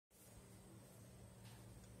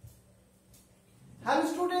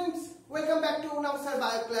welcome back to Arunavasir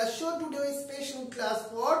bio class show. Today is special class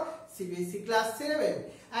for CBSE class 7,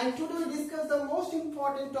 and today we discuss the most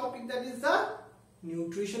important topic, that is the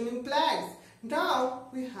nutrition in plants. Now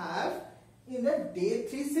we have in the day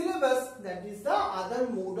 3 syllabus, that is the other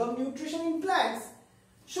mode of nutrition in plants.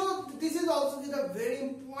 So this is also the very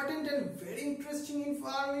important and very interesting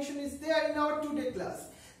information is there in our today class.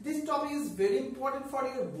 This topic is very important for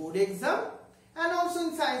your board exam and also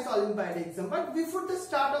in science Olympiad exam. But before the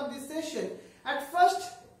start of this session, at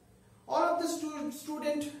first all of the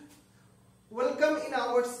students welcome in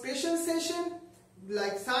our special session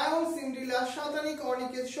like Sayon, Sindrila, Shatanik,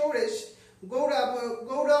 Orniket, Shoresh,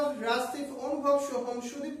 Gaurav, Rastif, Anubhav, Shoham,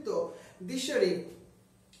 Shudipto, Dishari,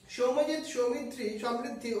 Shomajit, Shomitri,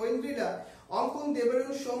 Shamriddhi, Oindrila, Ankun,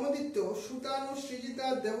 Devaru, Shomaditto, Shutanu,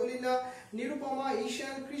 Srijita, Devolina, Nirupama,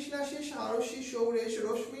 Ishan, Krishna, Shish, Aroshi, Shoresh,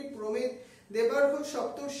 Roshmi, Promit, Devarhu,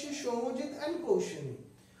 Shaptoshi, Shomajit and Koshani.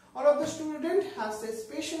 All of the students has a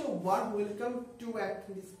special warm welcome to at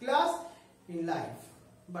this class in live.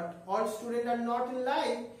 But all students are not in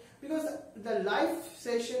live because the live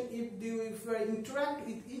session, if you interact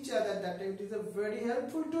with each other, that it is very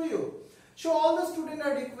helpful to you. So all the students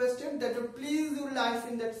are requested that please do live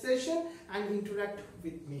in that session and interact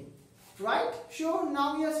with me. Right? So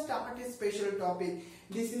now we have started a special topic.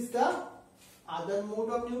 This is the other mode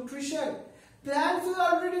of nutrition. Plants, we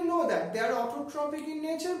already know that they are autotrophic in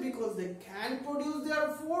nature because they can produce their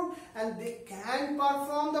food and they can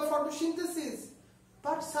perform the photosynthesis.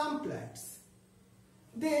 But some plants,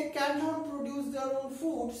 they cannot produce their own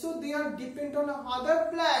food, so they are dependent on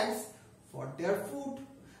other plants for their food.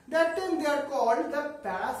 That time they are called the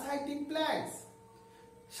parasitic plants.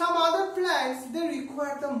 Some other plants, they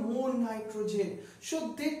require the more nitrogen,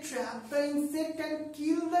 so they trap the insect and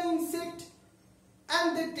kill the insect,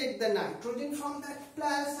 and they take the nitrogen from that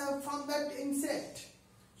plant, from that insect.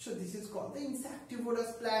 So this is called the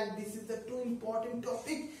insectivorous plant. This is the two important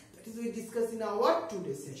topic that is we discuss in our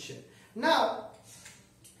today's session. Now,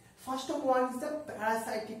 first of all is the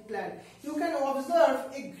parasitic plant. You can observe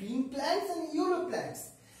a green plants and yellow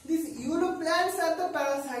plants. These yellow plants are the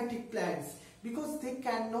parasitic plants because they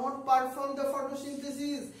cannot perform the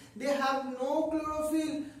photosynthesis. They have no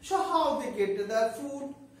chlorophyll. So how they get the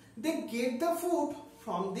food? They get the food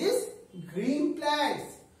from these green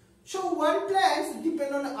plants. So one plants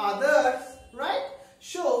depend on others, right?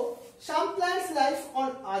 So some plants live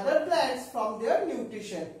on other plants from their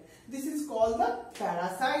nutrition. This is called the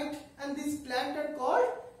parasite, and these plants are called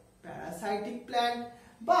parasitic plant.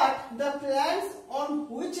 But the plants on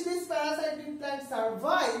which these parasitic plants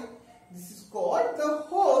survive, this is called the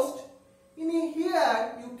host. In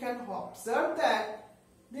here you can observe that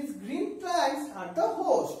these green plants are the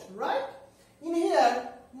host, right? In here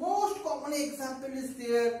most common example is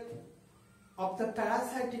there of the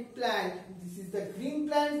parasitic plant. This is the green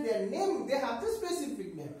plant. Their name, they have the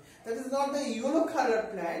specific name. That is not the yellow color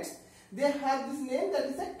plants. They have this name, that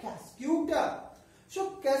is a cascuta.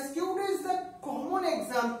 So cascuta is the common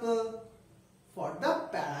example for the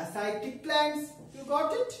parasitic plants. You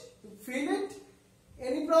got it? You feel it?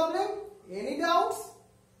 Any problem? Any doubts?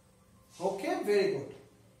 Okay, very good.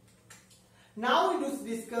 Now we will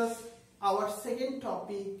discuss our second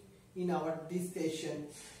topic in our this session,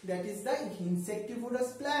 that is the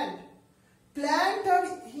insectivorous plant. Plant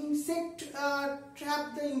or insect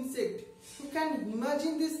trap the insect. You can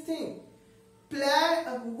imagine this thing.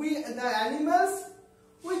 Plant, the animals,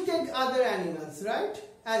 we take other animals, right,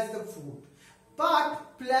 as the food.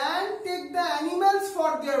 But plant take the animals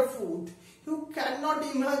for their food. You cannot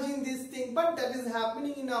imagine this thing, but that is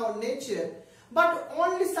happening in our nature. But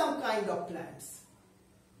only some kind of plants.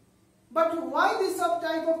 But why this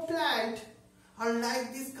type of plant are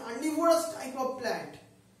like this carnivorous type of plant?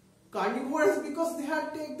 Carnivorous because they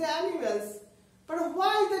have take the animals. But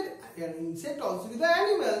why that insect also with the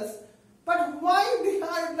animals? But why they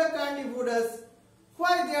are the carnivorous?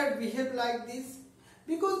 Why they are behave like this?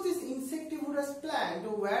 Because this insectivorous plant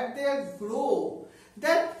where they grow,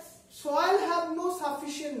 that soil have no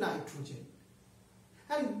sufficient nitrogen.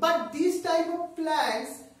 But these type of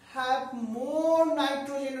plants have more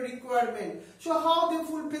nitrogen requirement. So how they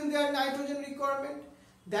fulfill their nitrogen requirement?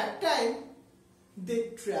 That time they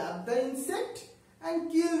trap the insect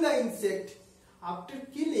and kill the insect. After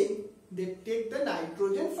killing, they take the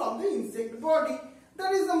nitrogen from the insect body.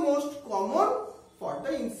 That is the most common for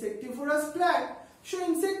the insectivorous plant. So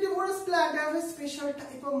insectivorous plant have a special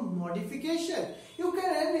type of modification. You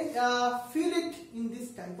can feel it in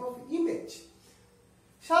this type of image.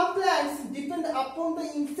 Some plants depend upon the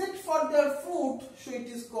insect for their food, so it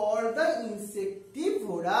is called the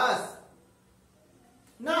insectivorous.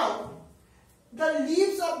 Now, the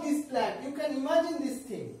leaves of this plant, you can imagine this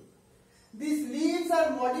thing. These leaves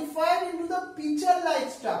are modified into the pitcher-like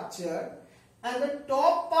structure, and the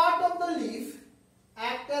top part of the leaf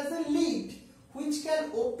act as a lid which can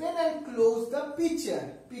open and close the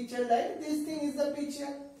pitcher. Pitcher like this thing is the pitcher.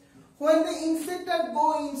 When the insect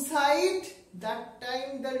go inside, that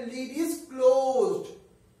time the lid is closed.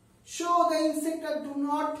 So the insect do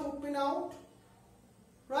not open out.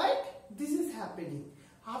 Right? This is happening.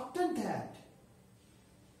 After that,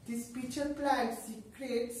 this pitcher plant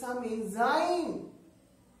secretes some enzyme,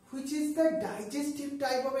 which is the digestive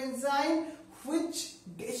type of enzyme which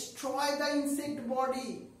destroy the insect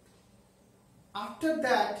body. After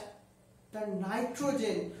that, the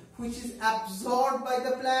nitrogen which is absorbed by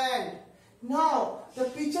the plant. Now, the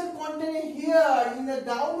pitcher container here in the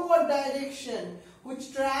downward direction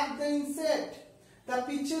which trap the insect. The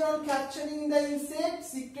pitcher on capturing the insect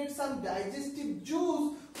secretes some digestive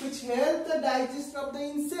juice which help the digestion of the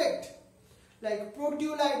insect. Like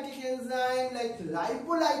proteolytic enzyme, like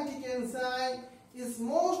lipolytic enzyme is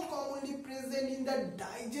most commonly present in the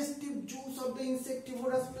digestive juice of the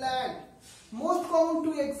insectivorous plant. Most common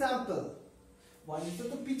two example. One is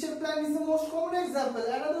the pitcher plant is the most common example.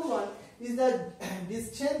 Another one is the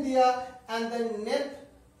Dyschendia and the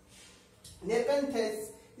Nepenthes.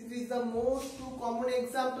 It is the most two common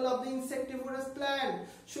example of the insectivorous plant.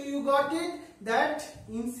 So you got it that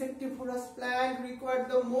insectivorous plant require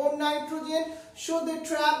the more nitrogen, so they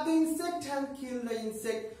trap the insect and kill the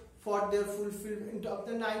insect for their fulfillment of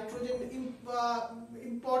the nitrogen,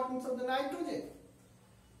 importance of the nitrogen.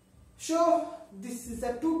 So this is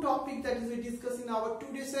the two topic that is we discuss in our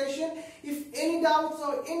today's session. If any doubts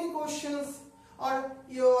or any questions, or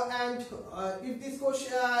if this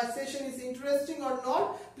session is interesting or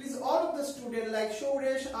not, please all of the students like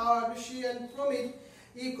Shoresh, Rishi and Promit,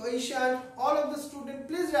 Ishan, all of the students,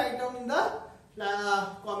 please write down in the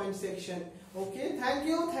comment section. Okay, thank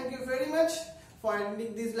you very much for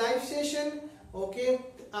attending this live session. Okay,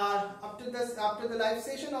 after the live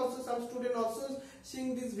session, also some student also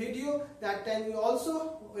seeing this video. That time we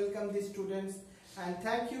also welcome the students, and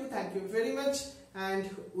thank you very much, and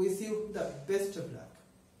wish you the best of luck.